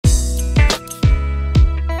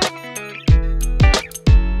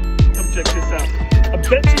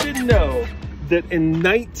Bet you didn't know that in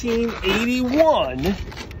 1981,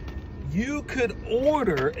 you could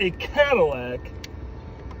order a Cadillac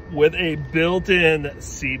with a built-in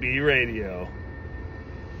CB radio.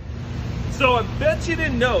 So I bet you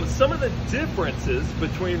didn't know some of the differences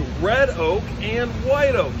between red oak and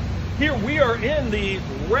white oak. Here we are in the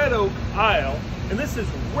red oak aisle, and this is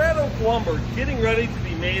red oak lumber getting ready to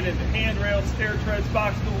be made into handrails, stair treads,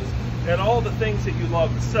 box tools, and all the things that you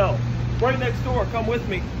love to sell. Right next door, come with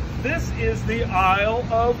me. This is the aisle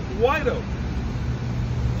of white oak.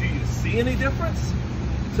 Do you see any difference?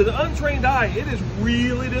 To the untrained eye, it is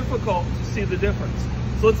really difficult to see the difference.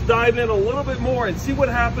 So let's dive in a little bit more and see what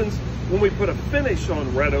happens when we put a finish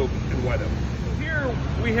on red oak and white oak. So here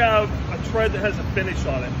we have a tread that has a finish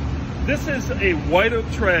on it. This is a white oak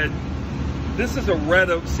tread. This is a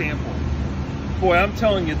red oak sample. Boy, I'm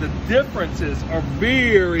telling you, the differences are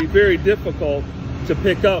very, very difficult to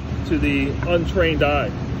pick up to the untrained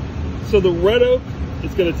eye. So the red oak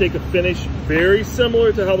is going to take a finish very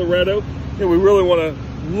similar to how the red oak, and we really want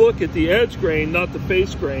to look at the edge grain, not the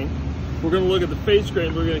face grain. We're going to look at the face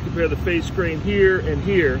grain. We're going to compare the face grain here and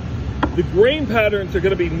here. The grain patterns are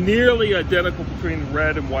going to be nearly identical between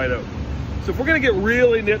red and white oak. So if we're going to get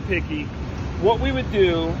really nitpicky, what we would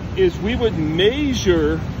do is we would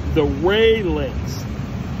measure the ray lengths.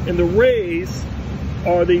 And the rays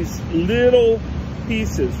are these little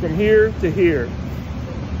pieces from here to here.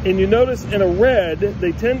 And you notice in a red,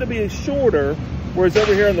 they tend to be shorter, whereas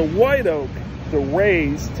over here in the white oak, the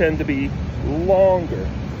rays tend to be longer.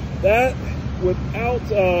 That, without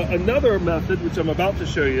another method, which I'm about to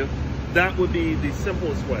show you, that would be the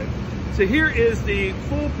simplest way. So here is the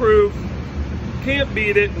foolproof, can't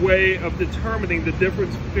beat it way of determining the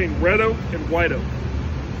difference between red oak and white oak.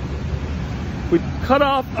 We cut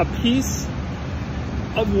off a piece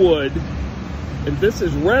of wood, and this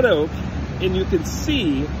is red oak, and you can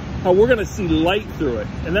see how we're gonna see light through it.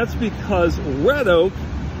 And that's because red oak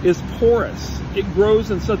is porous. It grows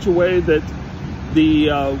in such a way that the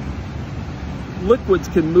liquids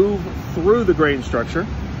can move through the grain structure.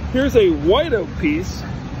 Here's a white oak piece,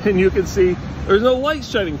 and you can see there's no light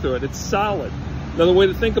shining through it. It's solid. Another way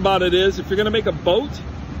to think about it is, if you're gonna make a boat,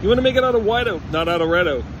 you wanna make it out of white oak, not out of red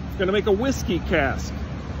oak. If you're gonna make a whiskey cask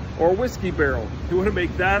or a whiskey barrel, you wanna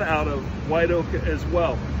make that out of white oak as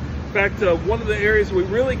well. In fact, one of the areas we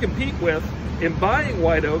really compete with in buying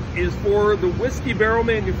white oak is for the whiskey barrel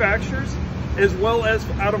manufacturers, as well as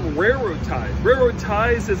out of railroad ties. Railroad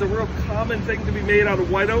ties is a real common thing to be made out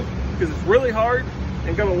of white oak because it's really hard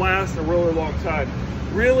and gonna last a really long time.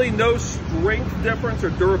 Really no strength difference or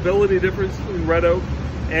durability difference between red oak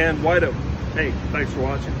and white oak. Hey, thanks for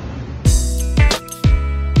watching.